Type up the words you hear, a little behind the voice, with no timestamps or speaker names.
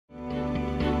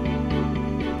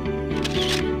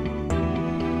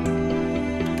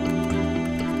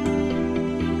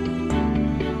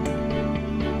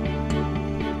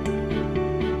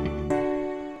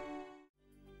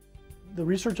The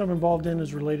research I'm involved in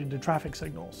is related to traffic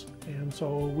signals. And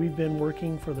so we've been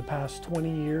working for the past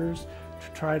 20 years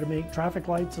to try to make traffic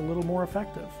lights a little more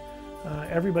effective.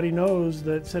 Everybody knows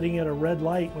that sitting at a red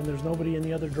light when there's nobody in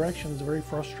the other direction is a very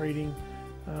frustrating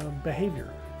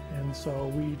behavior. And so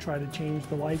we try to change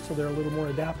the lights so they're a little more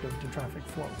adaptive to traffic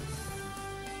flow.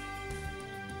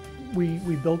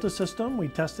 We built a system, we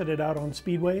tested it out on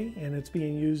Speedway, and it's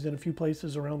being used in a few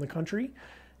places around the country.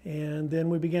 And then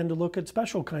we began to look at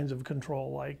special kinds of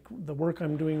control, like the work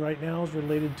I'm doing right now is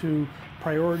related to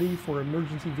priority for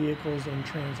emergency vehicles in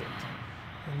transit.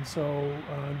 And so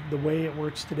the way it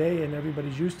works today, and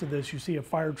everybody's used to this, you see a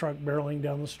fire truck barreling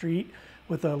down the street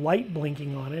with a light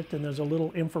blinking on it, and there's a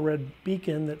little infrared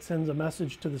beacon that sends a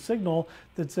message to the signal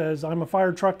that says, I'm a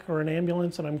fire truck or an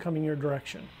ambulance and I'm coming your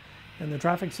direction. And the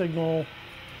traffic signal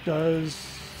does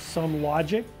some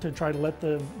logic to try to let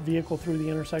the vehicle through the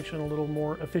intersection a little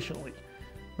more efficiently.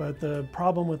 But the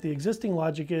problem with the existing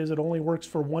logic is it only works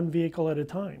for one vehicle at a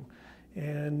time.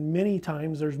 And many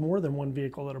times there's more than one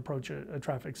vehicle that approach a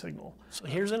traffic signal. So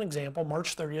here's an example,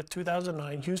 March 30th,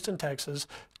 2009, Houston, Texas,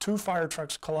 two fire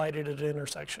trucks collided at an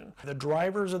intersection. The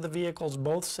drivers of the vehicles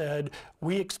both said,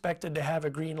 we expected to have a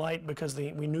green light because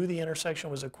we knew the intersection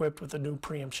was equipped with a new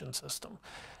preemption system.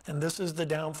 And this is the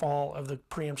downfall of the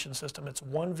preemption system. It's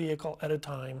one vehicle at a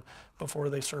time before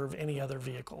they serve any other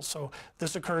vehicles. So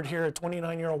this occurred here. A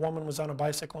 29-year-old woman was on a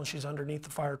bicycle and she's underneath the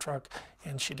fire truck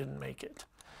and she didn't make it.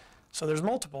 So there's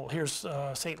multiple. Here's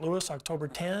St. Louis, October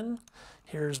 10.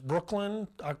 Here's Brooklyn,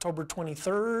 October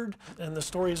 23rd. And the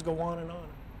stories go on and on.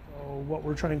 So what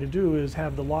we're trying to do is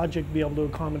have the logic be able to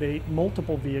accommodate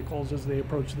multiple vehicles as they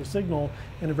approach the signal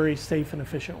in a very safe and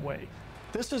efficient way.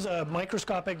 This is a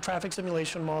microscopic traffic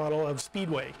simulation model of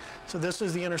Speedway. So this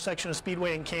is the intersection of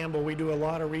Speedway and Campbell. We do a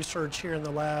lot of research here in the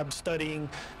lab studying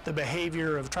the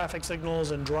behavior of traffic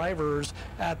signals and drivers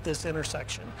at this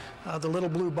intersection. The little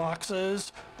blue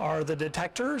boxes are the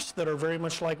detectors that are very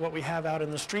much like what we have out in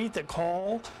the street that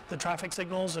call the traffic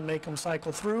signals and make them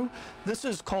cycle through. This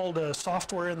is called a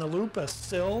software in the loop, a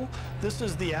SIL. This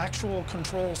is the actual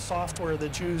control software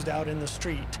that's used out in the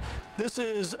street. This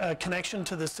is a connection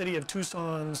to the City of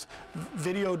Tucson's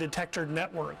video detector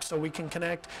network, so we can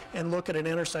connect and look at an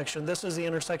intersection. This is the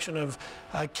intersection of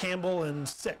Campbell and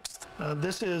 6th.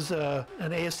 This is an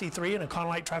ASC3 and a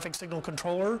Conlight traffic signal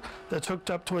controller that's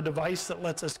hooked up to a device that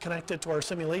lets us connect it to our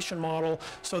simulation model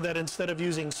so that instead of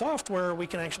using software, we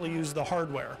can actually use the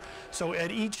hardware. So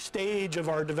at each stage of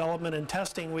our development and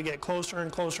testing, we get closer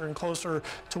and closer and closer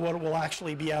to what will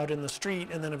actually be out in the street,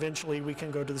 and then eventually we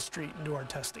can go to the street and do our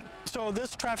testing. So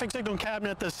this traffic signal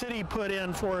cabinet the city put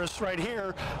in for us right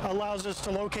here allows us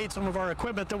to locate some of our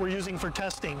equipment that we're using for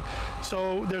testing.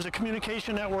 So there's a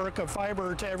communication network of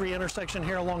fiber to every intersection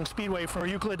here along Speedway from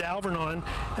Euclid to Alvernon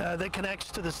that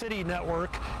connects to the city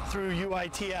network through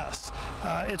UITS.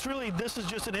 This is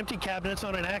just an empty cabinet. It's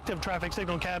not an active traffic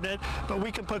signal cabinet, but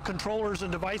we can put controllers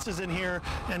and devices in here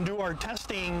and do our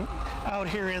testing out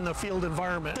here in the field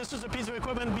environment. This is a piece of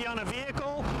equipment beyond a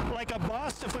vehicle, like a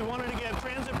bus. If we wanted to give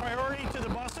transit priority to the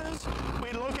buses,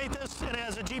 we'd locate this, and it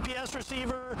has a GPS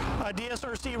receiver, a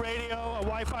DSRC radio, a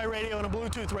Wi-Fi radio, and a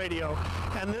Bluetooth radio.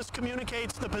 And this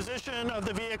communicates the position of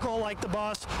the vehicle, like the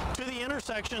bus, to the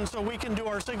intersection so we can do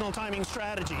our signal timing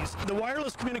strategies. The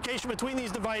wireless communication between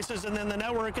these devices and then the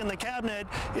network in the cabinet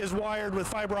is wired with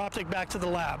fiber optic back to the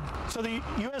lab. So the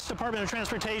U.S. Department of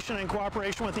Transportation, in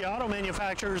cooperation with the auto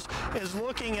manufacturers, is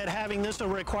looking at having this a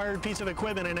required piece of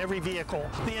equipment in every vehicle.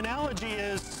 The analogy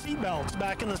is seatbelts.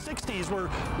 Back in the 60s were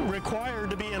required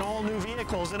to be in all new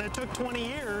vehicles, and it took 20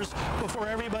 years before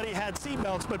everybody had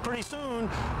seatbelts, but pretty soon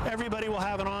everybody will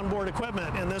have an onboard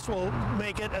equipment, and this will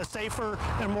make it a safer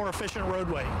and more efficient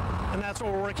roadway. And that's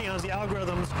what we're working on, is the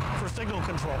algorithms for signal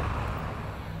control.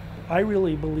 I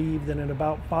really believe that in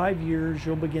about 5 years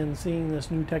you'll begin seeing this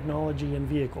new technology in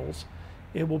vehicles.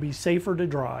 It will be safer to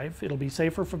drive, it'll be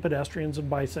safer for pedestrians and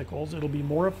bicycles, it'll be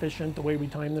more efficient the way we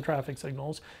time the traffic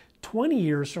signals. 20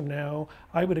 years from now,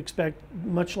 I would expect,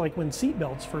 much like when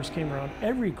seatbelts first came around,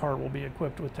 every car will be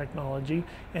equipped with technology,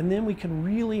 and then we can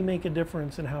really make a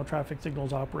difference in how traffic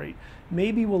signals operate.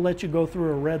 Maybe we'll let you go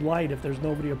through a red light if there's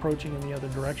nobody approaching in the other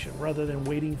direction, rather than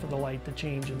waiting for the light to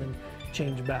change and then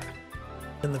change back.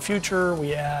 In the future,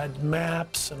 we add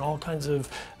maps and all kinds of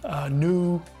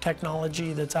new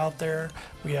technology that's out there.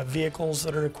 We have vehicles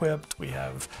that are equipped. We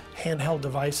have handheld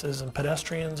devices and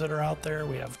pedestrians that are out there.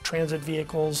 We have transit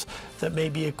vehicles that may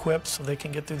be equipped so they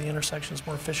can get through the intersections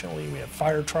more efficiently. We have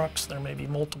fire trucks. There may be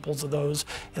multiples of those.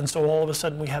 And so all of a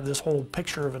sudden we have this whole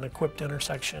picture of an equipped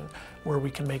intersection where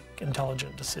we can make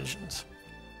intelligent decisions.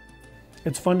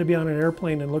 It's fun to be on an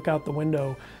airplane and look out the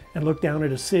window and look down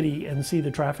at a city and see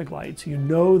the traffic lights. You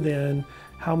know then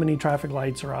how many traffic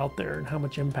lights are out there and how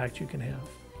much impact you can have.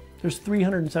 There's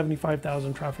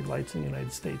 375,000 traffic lights in the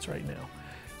United States right now.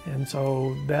 And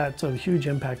so that's a huge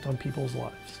impact on people's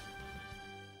lives.